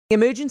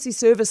Emergency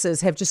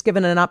services have just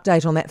given an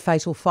update on that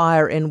fatal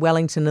fire in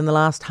Wellington in the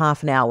last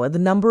half an hour. The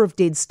number of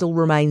dead still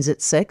remains at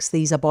 6.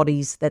 These are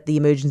bodies that the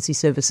emergency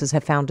services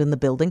have found in the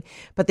building.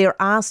 But there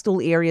are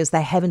still areas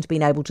they haven't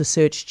been able to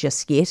search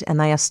just yet, and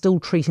they are still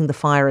treating the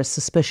fire as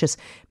suspicious.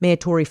 Mayor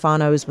Tory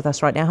Whanau is with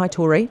us right now. Hi,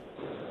 Tory.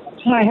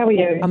 Hi, how are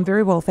you? I'm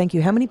very well, thank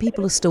you. How many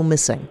people are still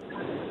missing?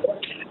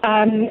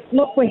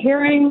 Look, we're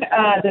hearing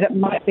that it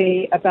might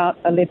be about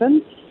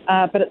 11,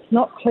 but it's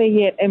not clear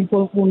yet and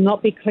will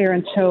not be clear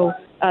until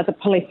the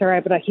police are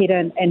able to head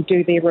in and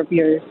do their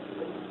review.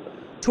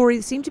 Tory,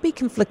 there seem to be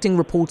conflicting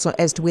reports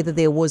as to whether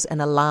there was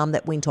an alarm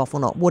that went off or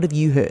not. What have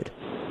you heard?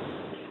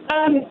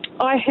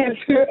 I have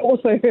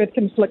also heard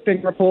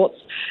conflicting reports,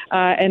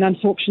 and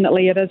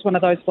unfortunately it is one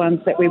of those ones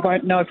that we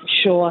won't know for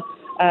sure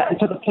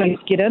until the police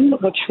get in,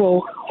 which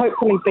will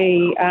hopefully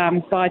be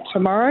by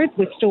tomorrow.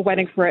 We're still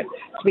waiting for it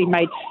to be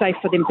made safe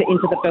for them to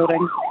enter the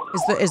building.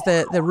 Is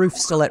the roof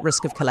still at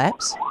risk of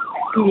collapse?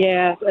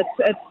 Yeah,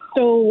 it's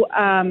still...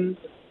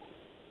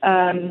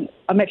 I'm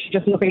actually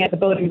just looking at the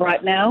building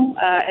right now,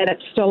 and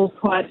it's still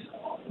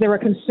there are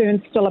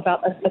concerns still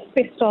about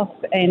asbestos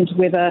and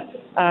whether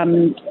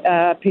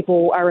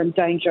people are in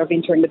danger of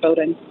entering the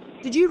building.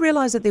 Did you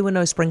realise that there were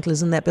no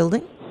sprinklers in that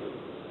building?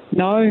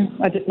 No,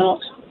 I did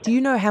not. Do you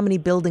know how many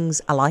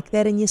buildings are like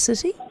that in your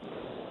city?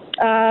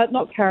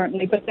 Not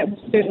currently, but that will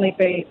certainly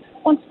be,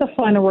 once the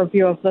final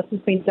review of this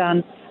has been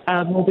done,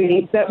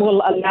 that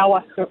will allow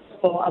us to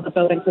explore other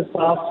buildings as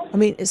well. I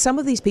mean, some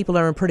of these people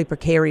are in pretty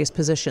precarious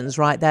positions,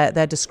 right?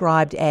 They're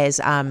described as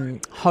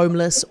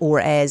homeless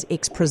or as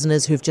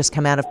ex-prisoners who've just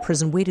come out of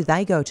prison. Where do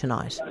they go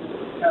tonight?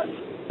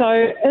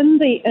 So in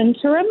the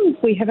interim,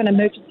 we have an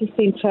emergency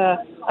centre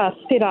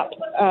set up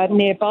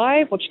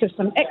nearby, which gives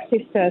them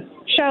access to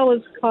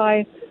showers,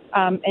 kai,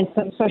 and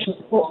some social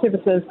support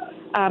services.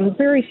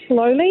 Very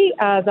slowly,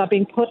 they're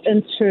being put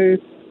into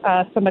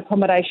some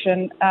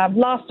accommodation.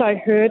 Last I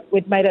heard,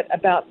 we'd made it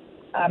about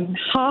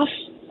half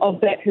of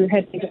that who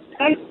had been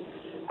displaced,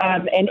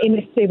 and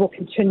MSC will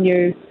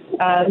continue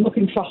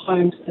looking for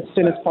homes as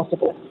soon as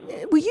possible.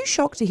 Were you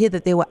shocked to hear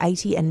that there were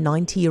 80 and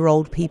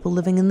 90-year-old people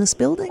living in this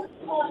building?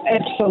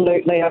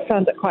 Absolutely. I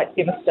found it quite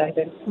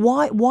devastating.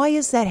 Why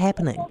is that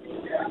happening?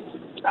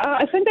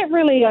 I think that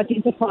really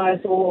identifies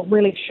or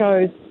really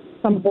shows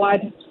some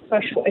wide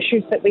social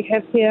issues that we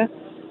have here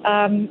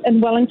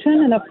in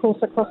Wellington and, of course,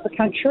 across the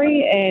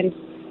country. And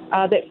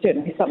that's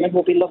certainly something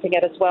we'll be looking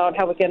at as well, and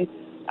how we can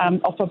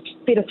offer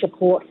better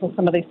support for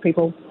some of these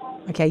people.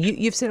 Okay,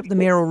 you've set up the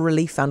Mayoral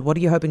Relief Fund. What are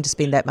you hoping to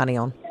spend that money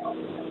on?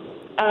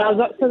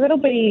 So that'll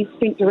be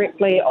spent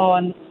directly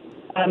on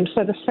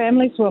so the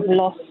families who have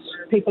lost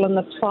people in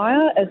this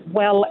fire, as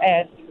well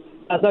as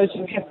those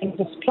who have been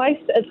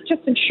displaced. It's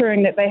just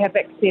ensuring that they have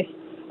access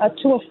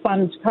to a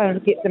fund to kind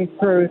of get them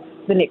through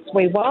the next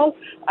wee while.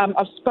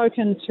 I've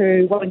spoken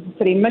to Wellington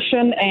City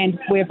Mission, and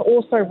we've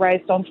also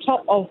raised, on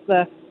top of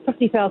the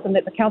 50,000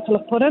 that the council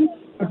have put in,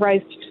 we've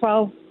raised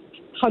 12,000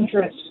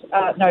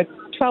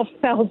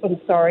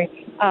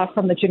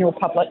 from the general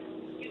public.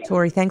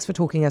 Tory, thanks for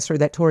talking us through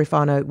that. Tory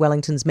Whanau,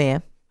 Wellington's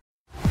mayor.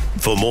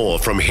 For more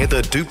from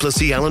Heather du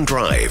Plessis-Allen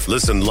Drive,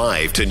 listen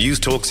live to News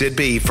Talk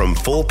ZB from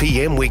 4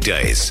 p.m.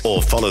 weekdays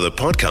or follow the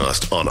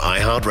podcast on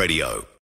iHeartRadio.